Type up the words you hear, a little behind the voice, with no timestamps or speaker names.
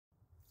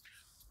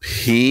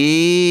Peace,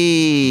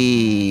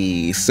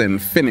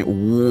 Infinite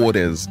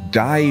Waters,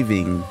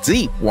 diving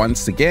deep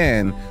once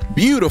again.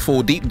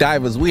 Beautiful deep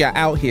divers, we are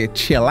out here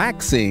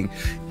chillaxing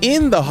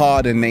in the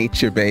heart of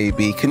nature,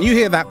 baby. Can you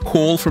hear that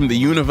call from the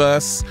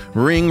universe?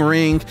 Ring,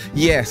 ring.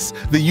 Yes,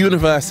 the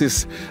universe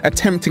is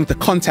attempting to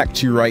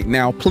contact you right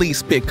now.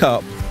 Please pick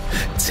up.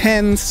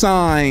 10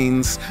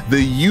 signs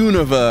the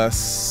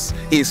universe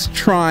is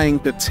trying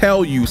to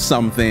tell you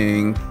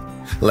something.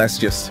 Let's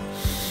just,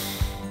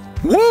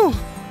 woo!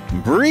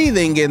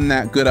 Breathing in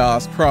that good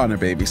ass prana,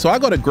 baby. So I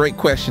got a great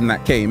question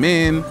that came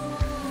in.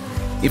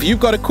 If you've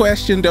got a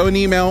question, don't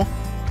email.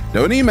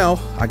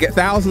 I get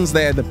thousands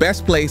there. The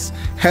best place,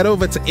 head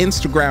over to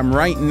Instagram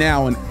right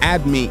now and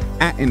add me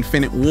at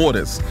Infinite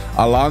Waters.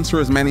 I'll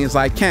answer as many as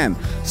I can.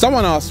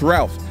 Someone asked,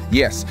 Ralph,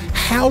 yes,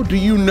 how do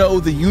you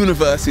know the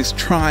universe is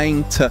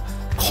trying to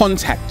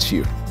contact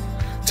you,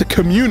 to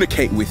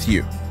communicate with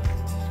you?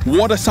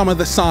 What are some of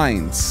the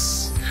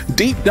signs?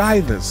 Deep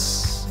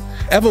divers,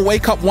 ever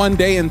wake up one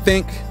day and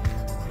think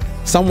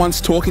someone's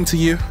talking to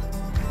you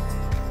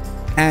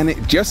and it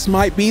just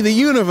might be the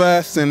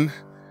universe and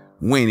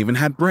we ain't even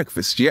had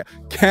breakfast yet?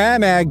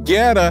 Can I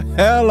get a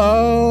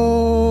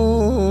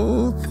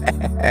hello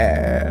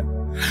there?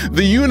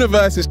 The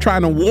universe is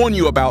trying to warn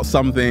you about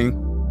something.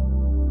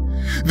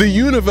 The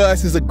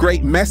universe is a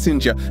great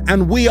messenger,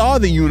 and we are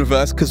the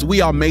universe because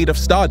we are made of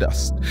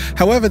stardust.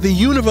 However, the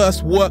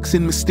universe works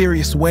in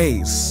mysterious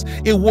ways.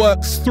 It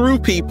works through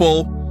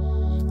people.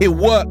 It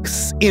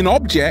works in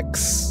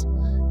objects.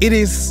 It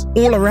is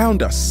all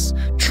around us,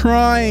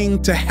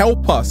 trying to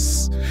help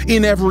us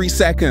in every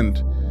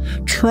second,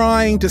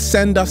 trying to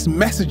send us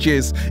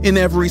messages in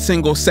every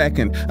single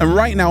second. And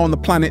right now on the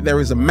planet, there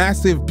is a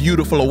massive,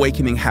 beautiful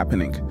awakening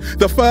happening.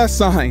 The first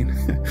sign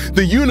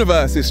the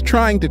universe is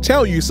trying to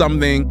tell you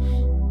something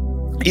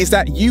is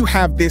that you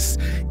have this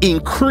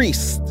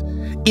increased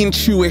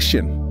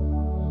intuition.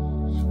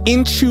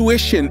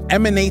 Intuition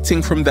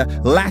emanating from the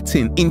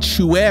Latin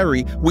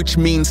intuere, which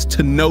means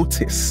to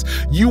notice.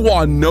 You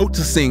are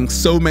noticing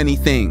so many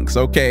things,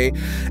 okay?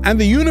 And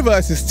the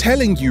universe is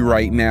telling you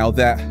right now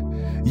that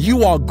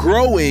you are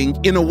growing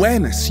in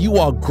awareness. You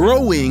are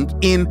growing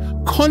in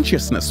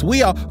consciousness.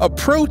 We are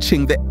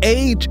approaching the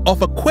age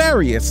of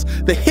Aquarius.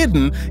 The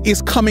hidden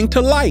is coming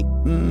to light.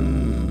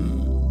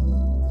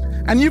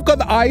 And you've got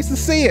the eyes to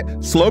see it.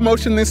 Slow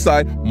motion this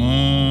side.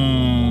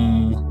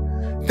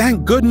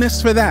 Thank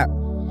goodness for that.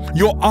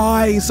 Your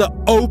eyes are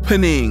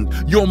opening,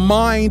 your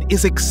mind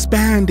is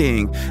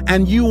expanding,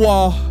 and you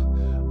are,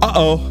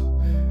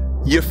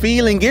 you're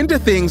feeling into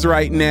things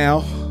right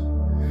now.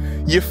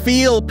 You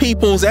feel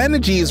people's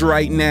energies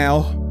right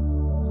now.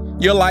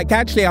 You're like,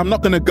 actually, I'm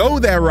not going to go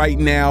there right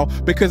now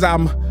because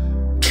I'm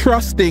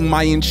trusting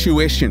my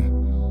intuition.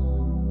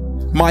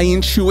 My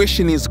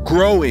intuition is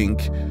growing.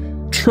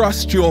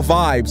 Trust your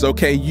vibes,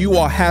 okay? You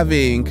are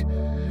having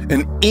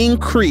an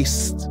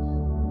increased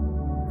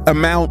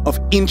amount of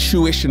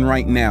intuition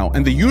right now,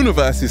 and the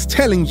universe is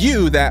telling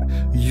you that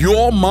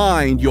your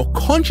mind, your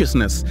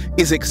consciousness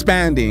is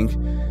expanding,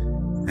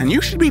 and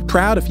you should be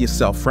proud of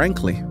yourself,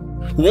 frankly.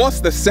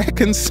 What's the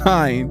second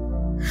sign?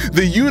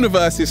 The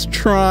universe is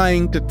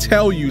trying to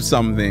tell you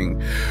something.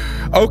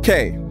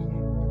 Okay,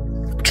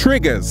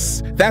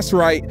 triggers. That's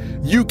right,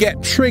 you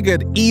get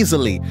triggered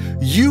easily.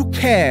 You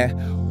care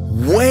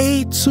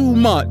way too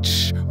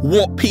much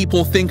what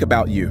people think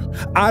about you.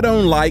 I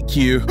don't like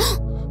you.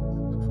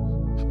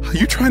 Are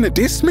you trying to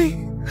diss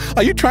me?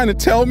 Are you trying to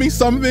tell me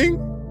something?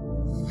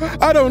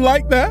 I don't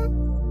like that.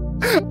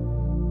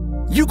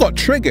 You got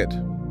triggered.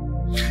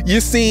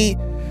 You see,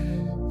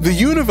 the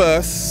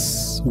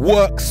universe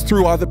works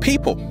through other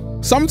people.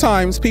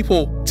 Sometimes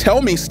people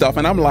tell me stuff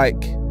and I'm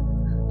like,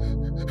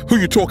 who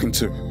you talking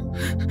to?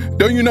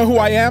 Don't you know who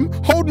I am?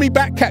 Hold me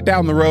back, cat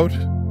down the road.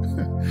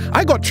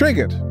 I got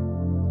triggered.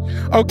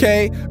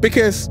 Okay,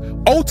 because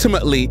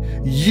ultimately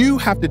you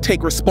have to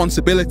take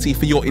responsibility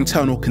for your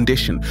internal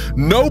condition.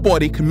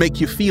 Nobody can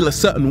make you feel a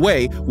certain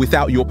way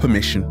without your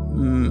permission.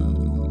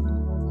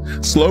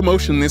 Slow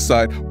motion this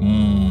side.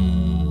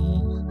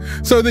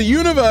 So the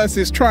universe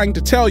is trying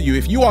to tell you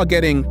if you are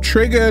getting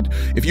triggered,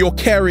 if you're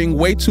caring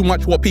way too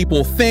much what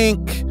people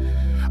think,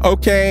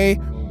 okay,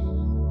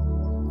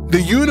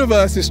 the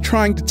universe is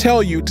trying to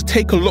tell you to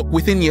take a look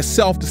within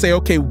yourself to say,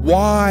 okay,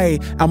 why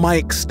am I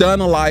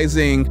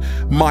externalizing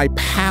my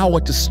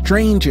power to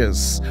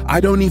strangers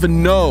I don't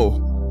even know?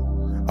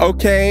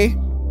 Okay?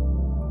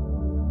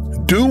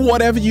 Do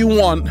whatever you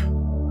want.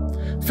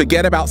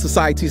 Forget about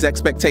society's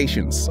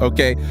expectations,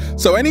 okay?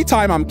 So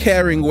anytime I'm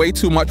caring way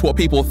too much what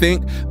people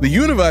think, the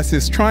universe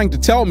is trying to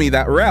tell me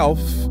that,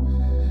 Ralph,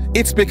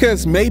 it's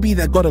because maybe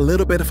they've got a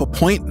little bit of a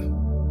point.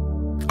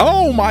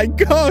 Oh my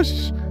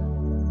gosh!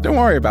 Don't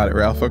worry about it,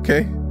 Ralph,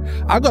 okay?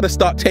 I got to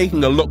start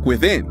taking a look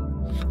within.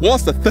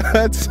 What's the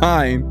third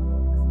sign?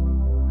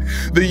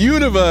 The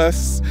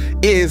universe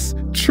is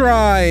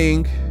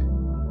trying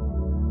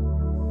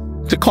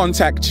to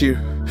contact you.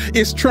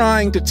 It's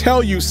trying to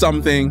tell you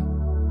something.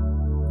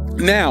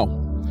 Now,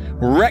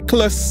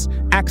 reckless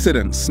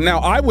accidents. Now,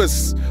 I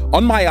was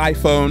on my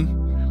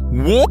iPhone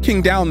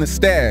walking down the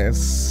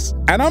stairs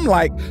and I'm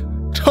like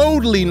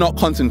totally not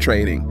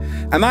concentrating.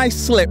 And I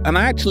slip and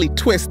I actually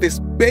twist this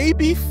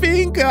baby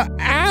finger.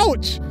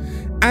 Ouch.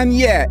 And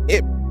yeah,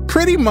 it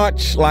pretty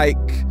much like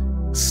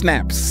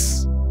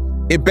snaps.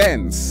 It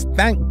bends.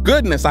 Thank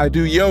goodness I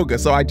do yoga.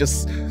 So I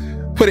just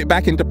put it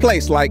back into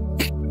place, like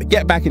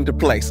get back into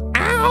place.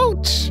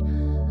 Ouch.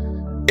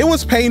 It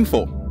was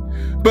painful.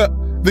 But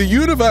the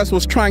universe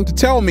was trying to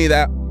tell me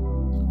that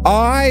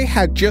I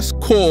had just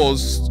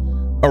caused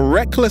a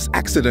reckless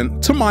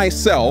accident to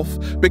myself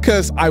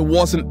because I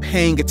wasn't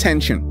paying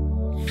attention.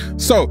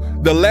 So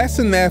the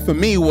lesson there for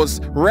me was,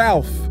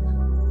 Ralph,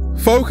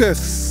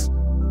 focus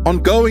on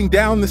going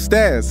down the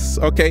stairs,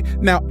 okay?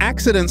 Now,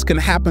 accidents can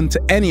happen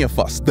to any of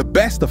us, the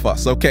best of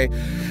us, okay?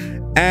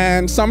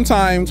 And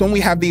sometimes when we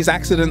have these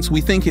accidents,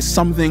 we think it's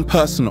something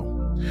personal.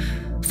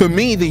 For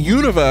me, the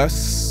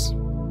universe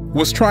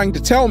was trying to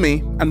tell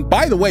me, and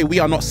by the way, we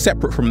are not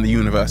separate from the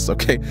universe,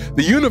 okay?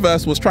 The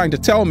universe was trying to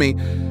tell me,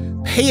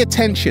 pay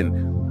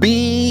attention,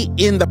 be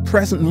in the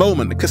present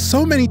moment, because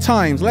so many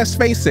times, let's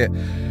face it,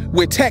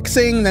 we're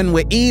texting, then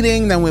we're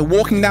eating, then we're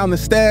walking down the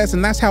stairs,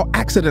 and that's how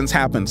accidents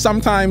happen.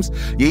 Sometimes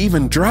you're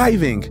even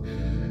driving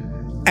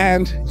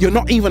and you're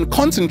not even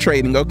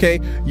concentrating, okay?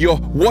 You're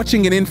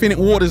watching an Infinite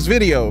Waters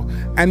video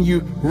and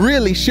you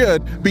really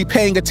should be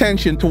paying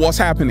attention to what's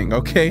happening,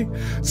 okay?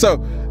 So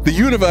the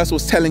universe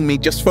was telling me,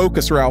 just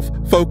focus, Ralph,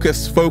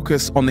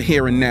 focus on the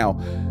here and now.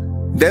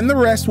 Then the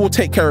rest will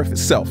take care of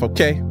itself,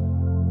 okay?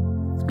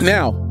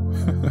 Now,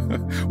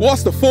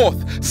 what's the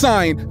fourth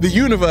sign? The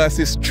universe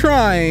is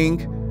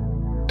trying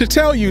to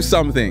tell you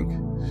something.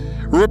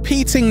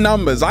 Repeating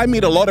numbers. I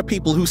meet a lot of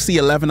people who see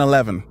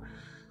 1111,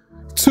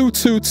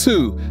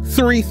 222,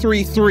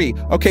 333.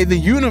 Okay, the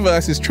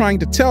universe is trying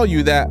to tell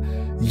you that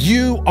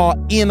you are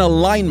in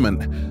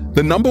alignment.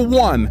 The number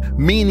 1,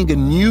 meaning a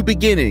new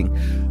beginning.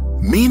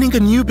 Meaning a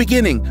new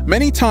beginning.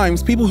 Many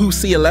times people who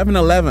see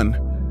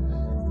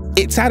 1111,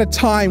 it's at a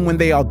time when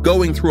they are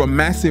going through a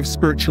massive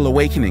spiritual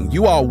awakening.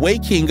 You are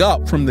waking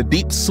up from the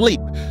deep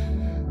sleep.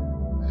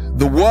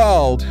 The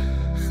world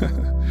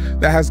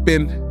that has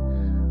been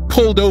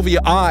pulled over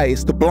your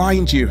eyes to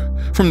blind you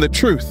from the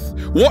truth.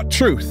 What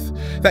truth?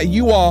 That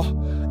you are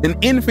an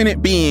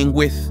infinite being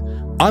with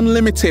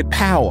unlimited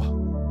power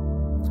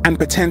and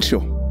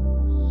potential.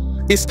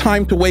 It's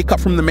time to wake up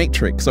from the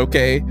matrix,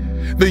 okay?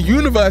 The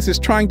universe is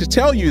trying to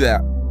tell you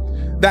that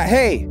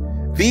hey,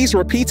 these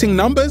repeating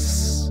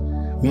numbers,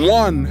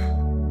 1,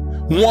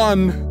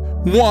 1,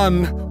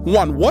 1,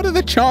 1. What are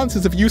the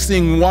chances of you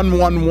seeing 1,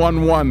 1,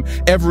 1, 1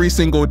 every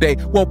single day?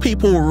 Well,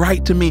 people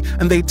write to me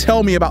and they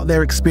tell me about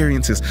their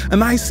experiences.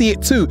 And I see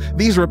it too,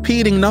 these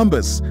repeating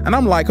numbers. And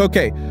I'm like,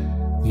 okay,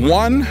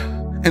 1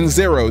 and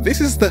 0.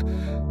 This is the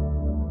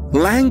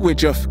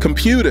language of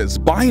computers,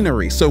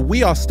 binary. So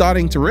we are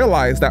starting to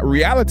realize that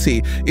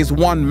reality is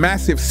one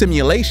massive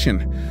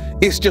simulation.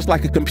 It's just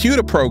like a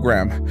computer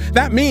program.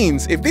 That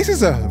means if this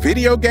is a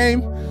video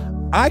game,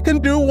 I can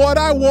do what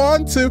I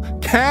want to.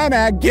 Can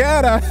I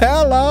get a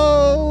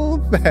hello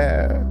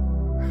there?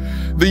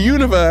 The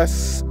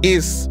universe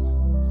is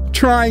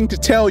trying to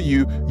tell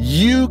you,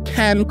 you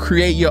can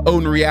create your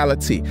own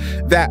reality.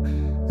 That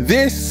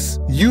this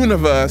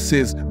universe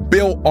is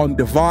built on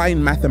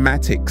divine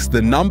mathematics.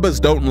 The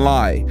numbers don't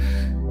lie.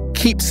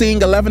 Keep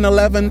seeing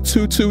 1111,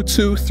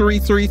 222,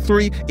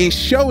 333 is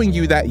showing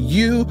you that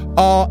you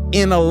are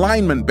in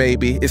alignment,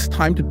 baby. It's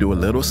time to do a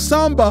little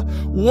samba.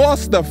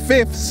 What's the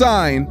 5th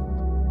sign?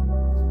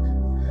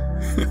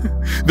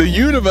 The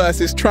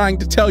universe is trying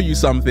to tell you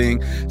something.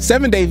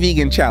 7-day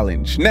vegan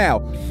challenge. Now,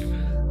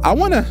 I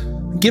want to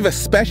give a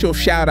special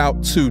shout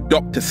out to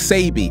Dr.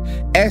 Sebi,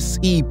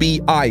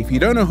 S-E-B-I. If you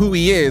don't know who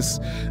he is,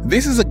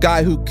 this is a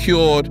guy who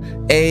cured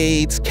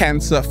AIDS,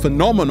 cancer, a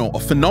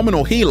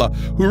phenomenal healer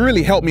who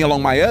really helped me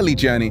along my early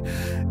journey.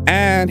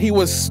 And he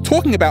was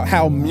talking about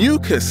how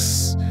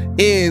mucus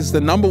is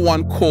the number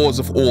 1 cause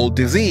of all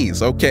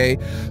disease, okay?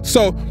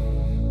 So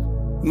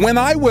when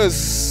I was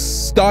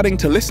starting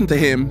to listen to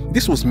him,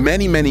 this was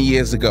many, many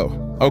years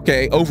ago,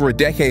 okay? Over a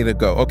decade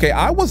ago, okay?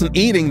 I wasn't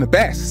eating the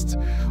best,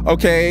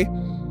 okay?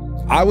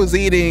 I was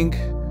eating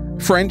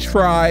French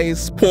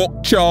fries,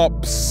 pork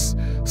chops,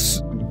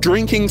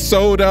 drinking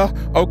soda,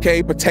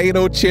 okay,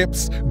 potato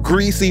chips,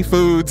 greasy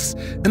foods,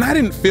 and I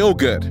didn't feel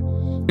good.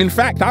 In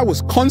fact, I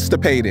was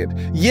constipated.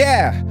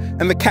 Yeah,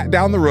 and the cat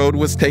down the road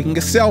was taking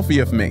a selfie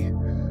of me.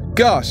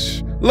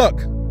 Gosh,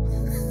 look.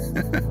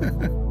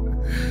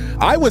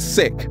 I was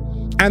sick,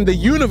 and the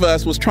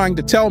universe was trying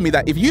to tell me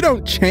that if you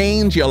don't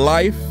change your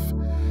life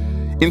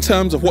in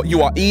terms of what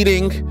you are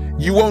eating,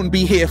 you won't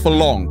be here for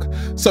long.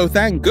 So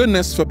thank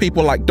goodness for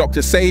people like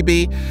Dr.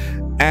 Sebi,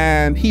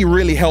 and he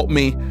really helped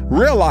me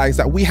realize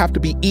that we have to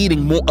be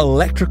eating more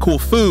electrical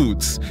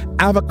foods,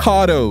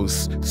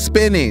 avocados,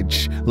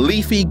 spinach,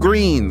 leafy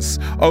greens,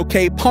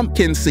 okay,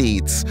 pumpkin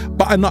seeds,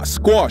 butternut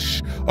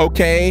squash,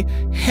 okay,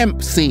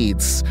 hemp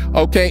seeds,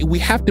 okay? We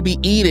have to be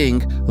eating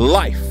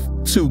life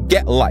to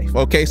get life,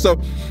 okay? So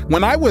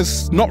when I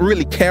was not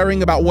really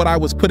caring about what I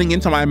was putting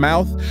into my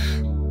mouth,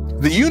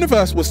 the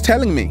universe was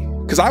telling me,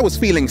 because I was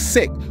feeling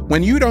sick,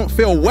 when you don't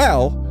feel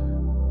well,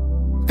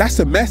 that's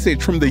a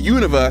message from the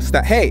universe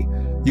that, hey,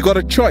 you got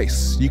a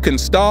choice. You can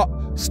start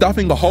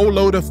stuffing a whole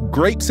load of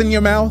grapes in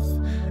your mouth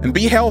and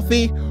be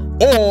healthy,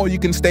 or you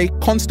can stay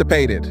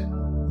constipated.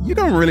 You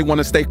don't really want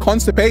to stay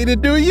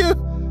constipated, do you?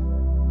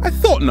 I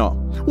thought not.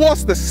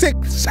 What's the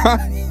sixth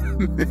sign?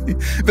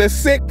 The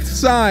sixth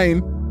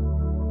sign.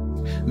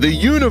 The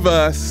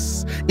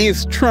universe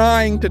is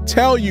trying to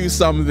tell you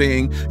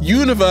something.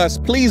 Universe,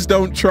 please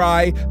don't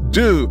try,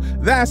 do.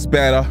 That's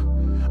better.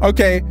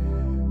 Okay.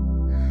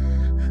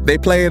 They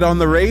play it on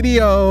the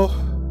radio.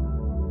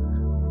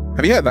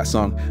 Have you heard that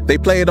song? They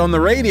play it on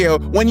the radio.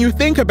 When you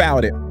think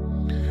about it,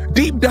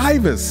 deep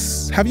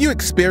divers, have you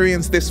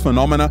experienced this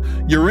phenomena?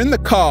 You're in the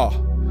car,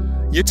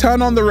 you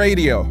turn on the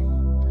radio,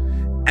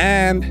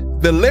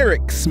 and the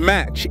lyrics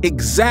match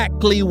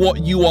exactly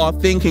what you are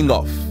thinking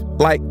of.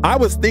 Like, I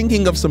was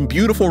thinking of some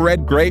beautiful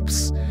red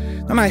grapes,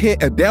 and I hear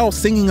Adele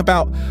singing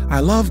about, I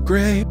love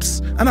grapes,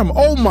 and I'm,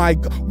 oh my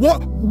God,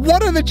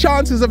 what are the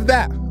chances of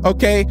that?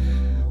 Okay,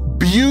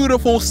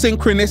 beautiful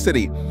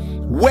synchronicity,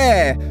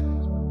 where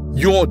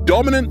your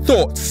dominant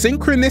thoughts,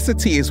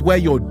 synchronicity is where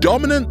your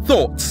dominant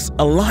thoughts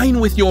align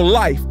with your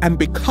life and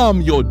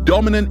become your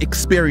dominant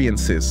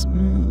experiences.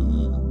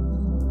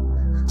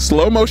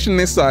 Slow motion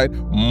this side.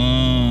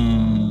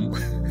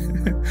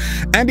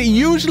 And it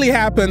usually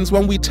happens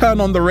when we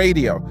turn on the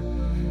radio.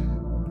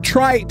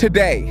 Try it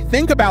today.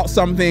 Think about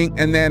something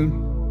and then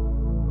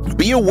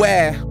be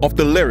aware of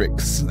the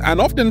lyrics. And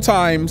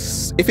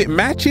oftentimes, if it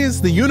matches,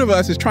 the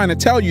universe is trying to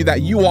tell you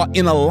that you are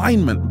in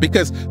alignment,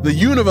 because the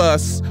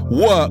universe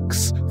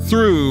works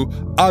through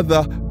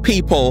other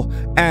people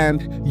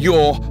and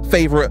your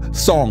favorite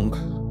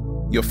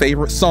song. Your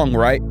favorite song,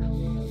 right?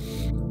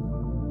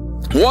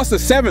 What's the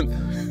seventh?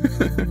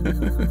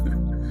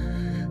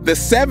 The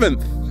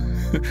seventh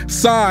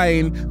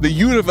sign the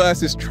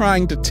universe is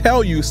trying to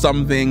tell you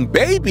something.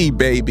 Baby.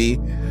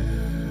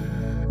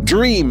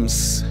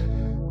 Dreams.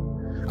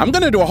 I'm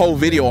gonna do a whole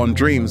video on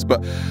dreams,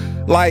 but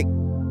like,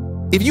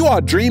 if you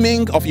are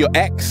dreaming of your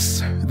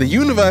ex, the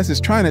universe is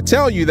trying to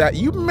tell you that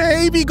you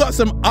maybe got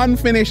some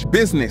unfinished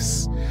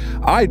business.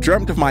 I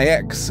dreamt of my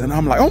ex and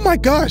I'm like, oh my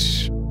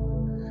gosh,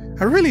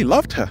 I really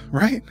loved her,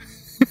 right?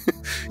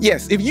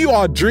 Yes, if you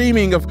are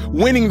dreaming of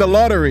winning the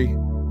lottery,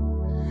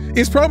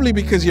 it's probably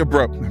because you're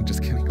broke. I'm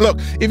just kidding. Look,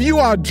 if you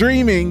are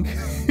dreaming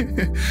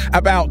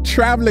about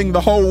traveling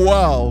the whole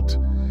world,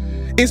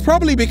 it's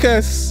probably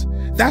because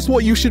that's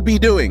what you should be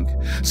doing.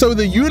 So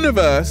the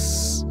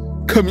universe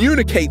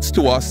communicates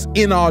to us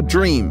in our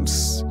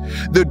dreams.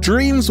 The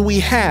dreams we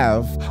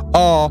have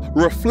are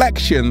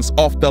reflections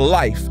of the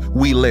life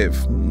we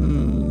live.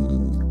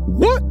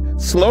 What?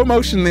 Slow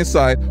motion this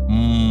side.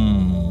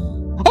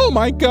 Oh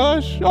my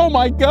gosh. Oh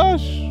my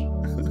gosh.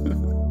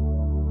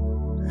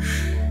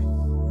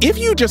 If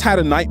you just had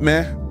a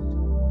nightmare,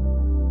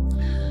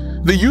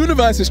 the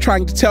universe is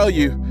trying to tell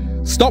you,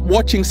 stop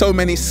watching so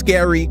many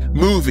scary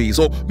movies,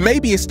 or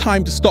maybe it's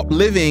time to stop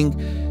living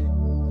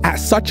at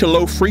such a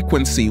low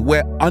frequency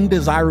where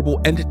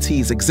undesirable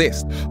entities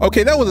exist.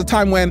 Okay, there was a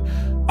time when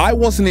I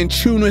wasn't in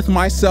tune with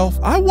myself.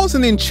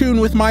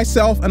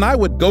 And I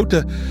would go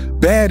to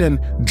bed and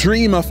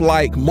dream of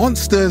like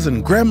monsters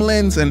and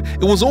gremlins, and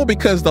it was all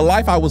because the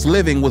life I was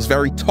living was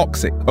very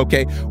toxic,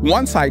 okay?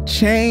 Once I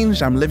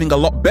changed, I'm living a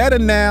lot better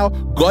now,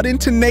 got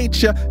into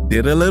nature,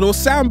 did a little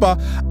samba,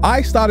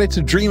 I started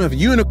to dream of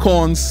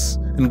unicorns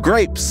and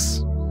grapes,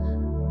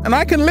 and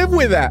I can live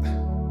with that.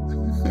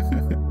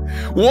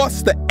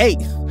 What's the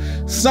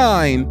eighth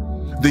sign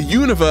the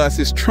universe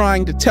is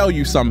trying to tell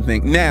you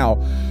something? Now,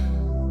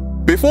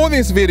 before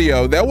this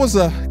video, there was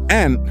an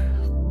ant.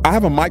 I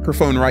have a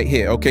microphone right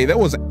here, okay? There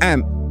was an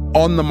ant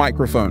on the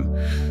microphone.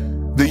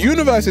 The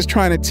universe is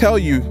trying to tell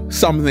you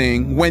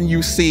something when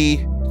you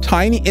see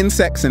tiny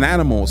insects and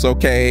animals,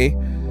 okay?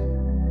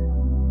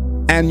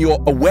 And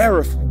you're aware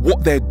of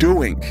what they're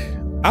doing.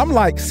 I'm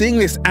like seeing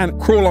this ant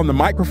crawl on the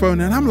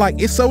microphone and I'm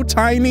like, it's so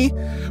tiny,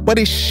 but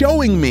it's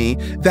showing me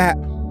that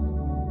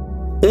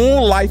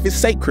all life is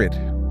sacred.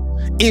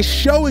 It's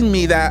showing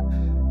me that,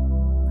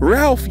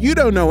 Ralph, you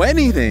don't know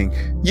anything.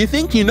 You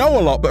think you know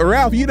a lot, but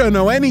Ralph, you don't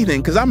know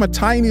anything, because I'm a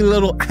tiny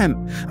little ant.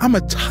 I'm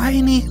a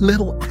tiny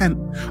little ant.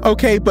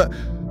 Okay, but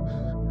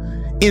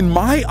in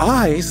my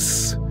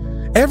eyes,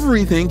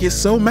 everything is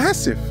so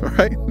massive,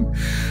 right?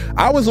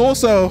 I was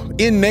also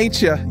in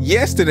nature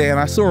yesterday and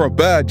I saw a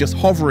bird just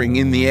hovering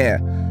in the air.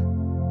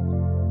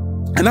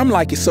 And I'm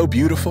like, it's so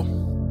beautiful.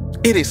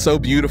 It is so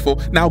beautiful.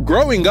 Now,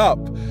 growing up,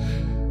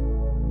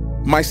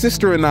 my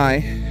sister and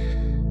I,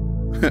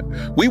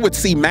 we would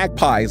see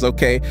magpies,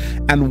 okay?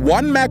 And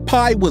one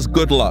magpie was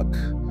good luck.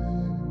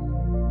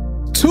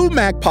 2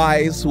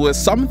 magpies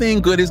was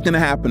something good is gonna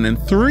happen, and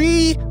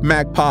 3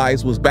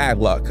 magpies was bad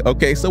luck,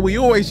 okay? So we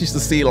always used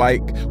to see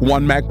like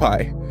 1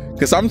 magpie,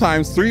 because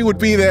sometimes 3 would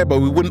be there, but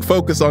we wouldn't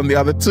focus on the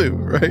other 2,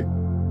 right?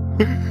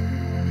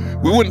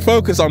 We wouldn't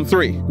focus on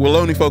 3, we'll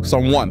only focus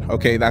on 1,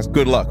 okay? That's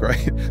good luck,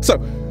 right? So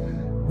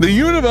the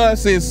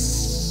universe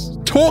is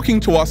talking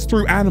to us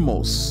through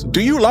animals.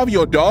 Do you love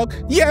your dog?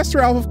 Yes,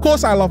 Ralph, of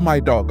course I love my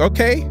dog,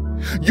 okay?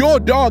 Your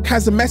dog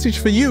has a message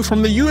for you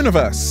from the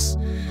universe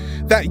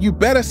that you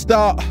better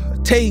start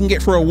taking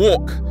it for a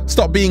walk.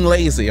 Stop being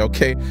lazy,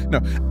 okay? No,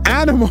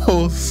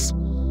 animals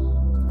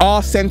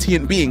are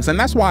sentient beings. And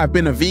that's why I've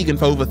been a vegan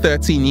for over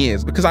 13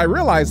 years, because I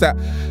realized that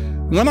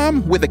when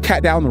I'm with a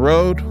cat down the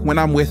road, when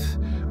I'm with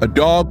a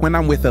dog, when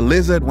I'm with a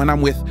lizard, when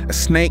I'm with a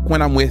snake,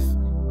 when I'm with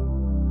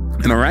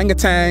an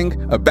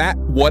orangutan, a bat,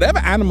 whatever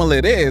animal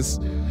it is,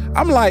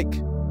 I'm like,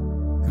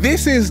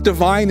 this is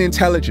divine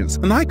intelligence.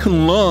 And I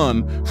can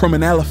learn from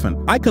an elephant.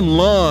 I can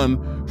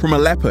learn from a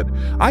leopard.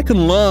 I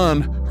can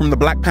learn from the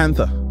Black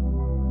Panther.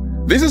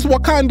 This is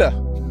Wakanda.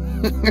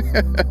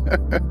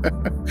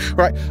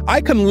 Right?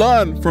 I can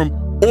learn from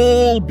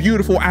all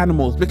beautiful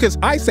animals, because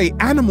I say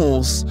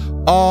animals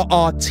are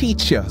our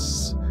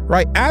teachers,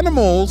 right?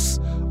 Animals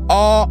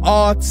are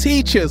our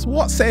teachers.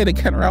 What? Say it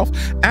again, Ralph.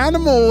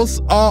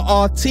 Animals are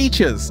our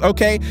teachers,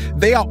 okay?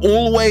 They are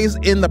always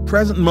in the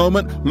present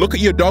moment. Look at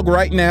your dog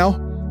right now.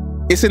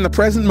 It's in the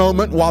present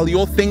moment while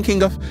you're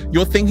thinking of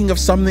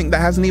something that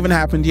hasn't even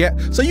happened yet.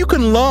 So you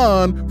can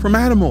learn from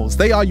animals.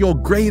 They are your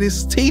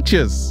greatest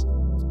teachers.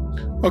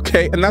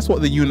 Okay, and that's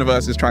what the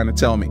universe is trying to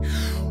tell me.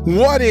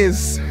 What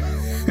is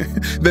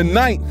the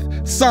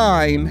 9th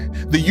sign?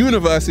 The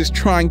universe is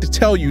trying to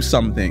tell you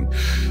something.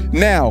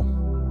 Now,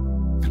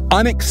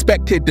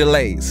 unexpected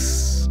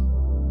delays.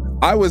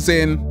 I was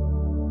in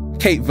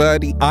Cape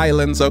Verde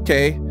Islands,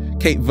 okay?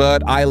 Cape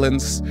Verde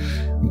Islands.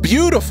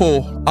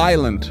 Beautiful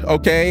island,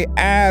 okay?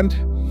 And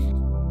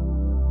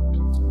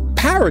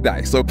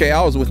paradise, okay?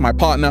 I was with my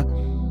partner.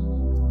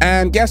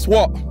 And guess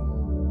what?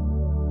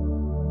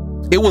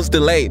 It was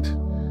delayed.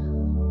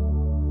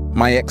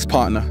 My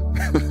ex-partner.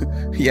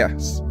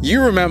 Yes.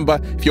 You remember,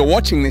 if you're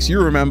watching this,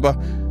 you remember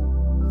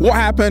what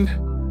happened.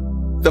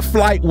 The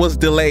flight was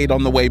delayed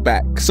on the way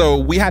back. So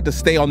we had to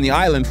stay on the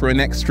island for an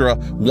extra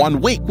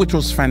 1 week, which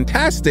was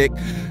fantastic.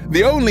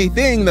 The only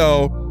thing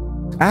though,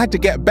 I had to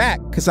get back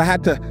because I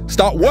had to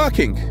start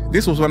working.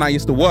 This was when I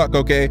used to work,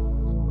 okay,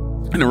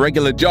 in a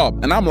regular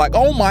job. And I'm like,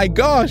 oh my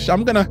gosh,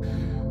 I'm gonna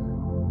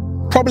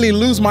probably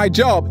lose my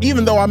job,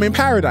 even though I'm in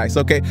paradise,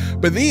 okay?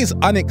 But these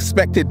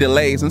unexpected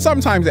delays, and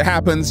sometimes it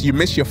happens, you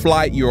miss your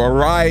flight, you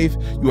arrive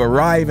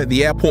at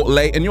the airport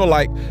late, and you're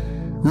like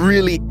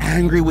really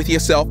angry with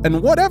yourself,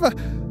 and whatever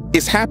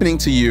is happening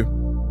to you,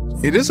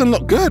 it doesn't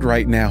look good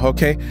right now,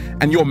 okay?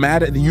 And you're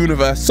mad at the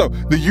universe. So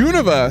the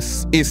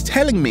universe is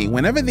telling me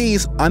whenever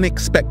these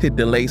unexpected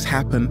delays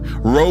happen,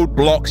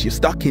 roadblocks, you're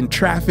stuck in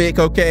traffic,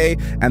 okay?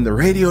 And the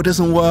radio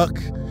doesn't work,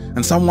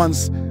 and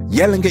someone's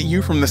yelling at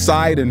you from the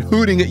side and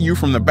hooting at you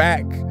from the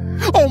back.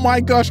 Oh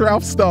my gosh,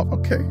 Ralph, stop,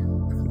 okay?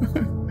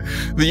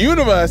 The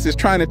universe is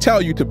trying to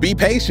tell you to be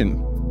patient,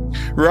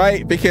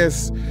 right?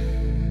 Because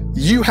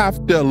you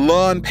have to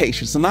learn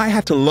patience, and I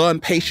had to learn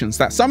patience,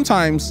 that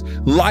sometimes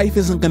life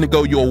isn't going to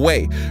go your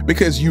way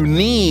because you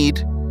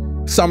need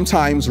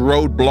sometimes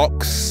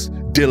roadblocks,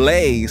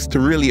 delays to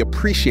really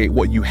appreciate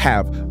what you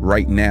have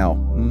right now.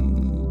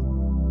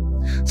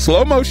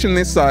 Slow motion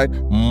this side.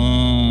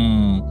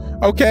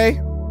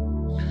 Okay?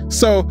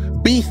 So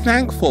be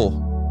thankful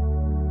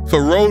for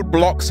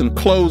roadblocks and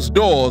closed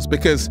doors,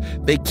 because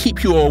they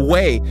keep you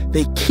away.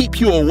 They keep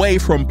you away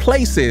from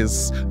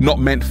places not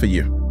meant for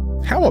you.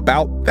 How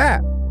about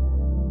that?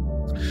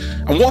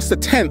 And what's the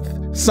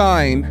 10th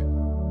sign?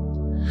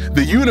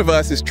 The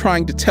universe is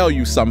trying to tell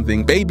you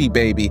something.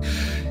 Baby.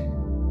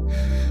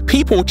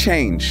 People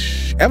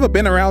change. Ever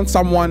been around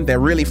someone, they're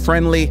really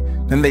friendly,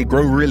 then they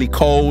grow really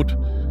cold?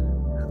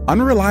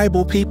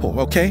 Unreliable people,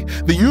 okay?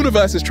 The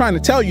universe is trying to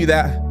tell you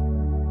that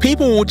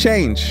people will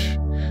change.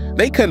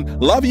 They can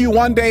love you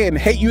one day and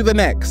hate you the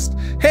next.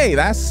 Hey,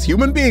 that's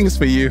human beings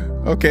for you,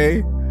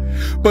 okay?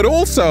 But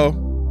also,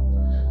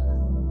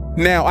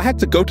 now I had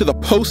to go to the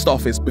post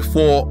office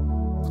before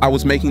I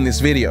was making this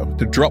video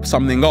to drop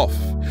something off.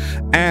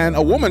 And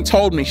a woman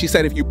told me, she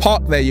said, if you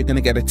park there, you're gonna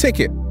get a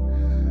ticket.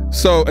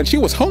 So, and she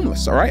was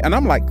homeless, all right? And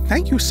I'm like,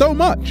 thank you so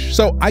much.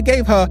 So I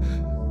gave her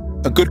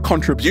a good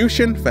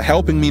contribution for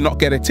helping me not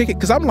get a ticket,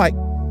 because I'm like,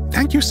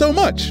 thank you so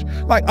much.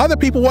 Like, other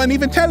people weren't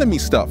even telling me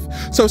stuff.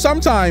 So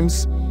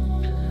sometimes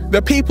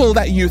the people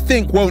that you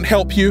think won't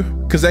help you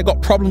because they've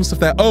got problems of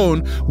their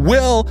own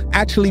will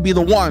actually be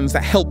the ones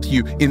that help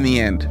you in the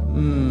end.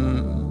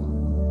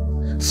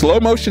 Slow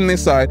motion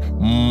this side.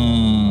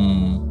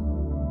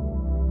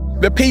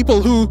 The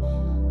people who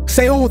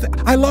say, oh,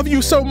 I love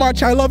you so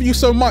much, I love you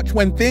so much,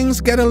 when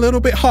things get a little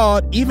bit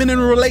hard, even in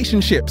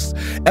relationships.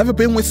 Ever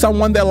been with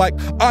someone, they're like,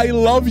 I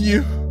love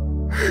you,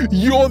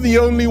 you're the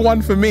only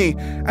one for me.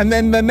 And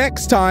then the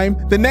next time,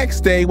 the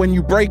next day when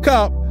you break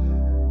up,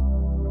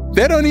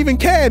 they don't even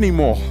care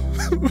anymore.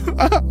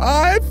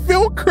 I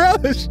feel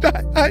crushed.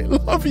 I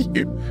love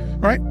you,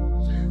 right?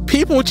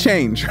 People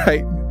change,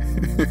 right?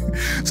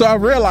 So I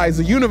realized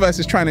the universe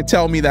is trying to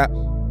tell me that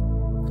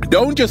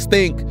don't just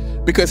think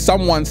because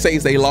someone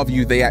says they love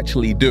you, they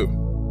actually do.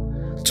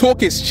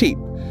 Talk is cheap.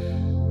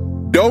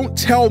 Don't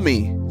tell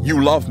me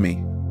you love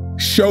me.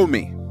 Show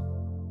me.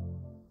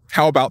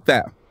 How about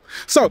that?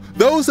 So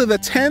those are the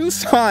 10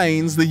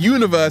 signs the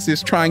universe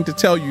is trying to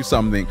tell you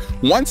something.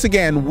 Once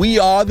again, we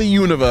are the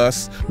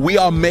universe. We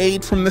are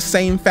made from the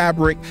same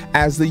fabric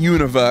as the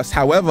universe.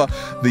 However,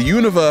 the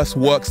universe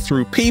works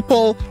through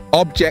people,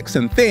 objects,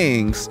 and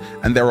things.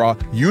 And there are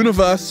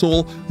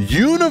universal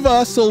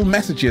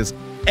messages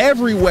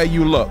everywhere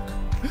you look.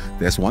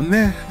 There's one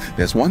there,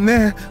 there's one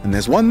there, and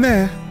there's one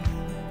there.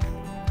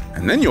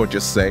 And then you'll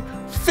just say,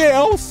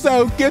 "Phil,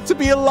 so good to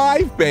be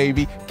alive,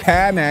 baby.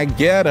 Can I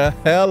get a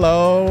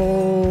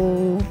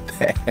hello?"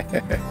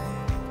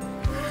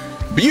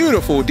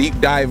 Beautiful deep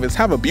divers.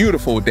 Have a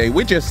beautiful day.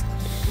 We're just,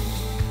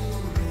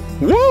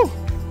 woo,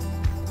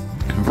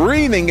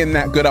 breathing in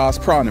that good ass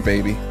prana,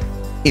 baby.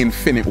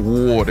 Infinite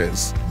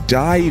waters.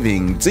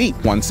 Diving deep.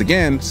 Once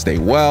again, stay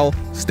well,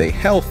 stay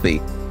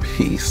healthy.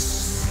 Peace.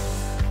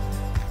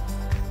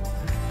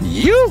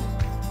 You?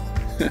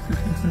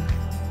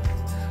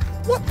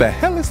 What the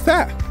hell is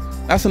that?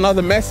 That's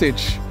another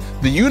message.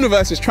 The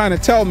universe is trying to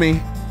tell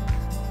me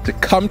to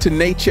come to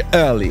nature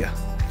earlier.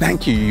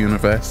 Thank you,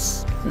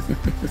 universe.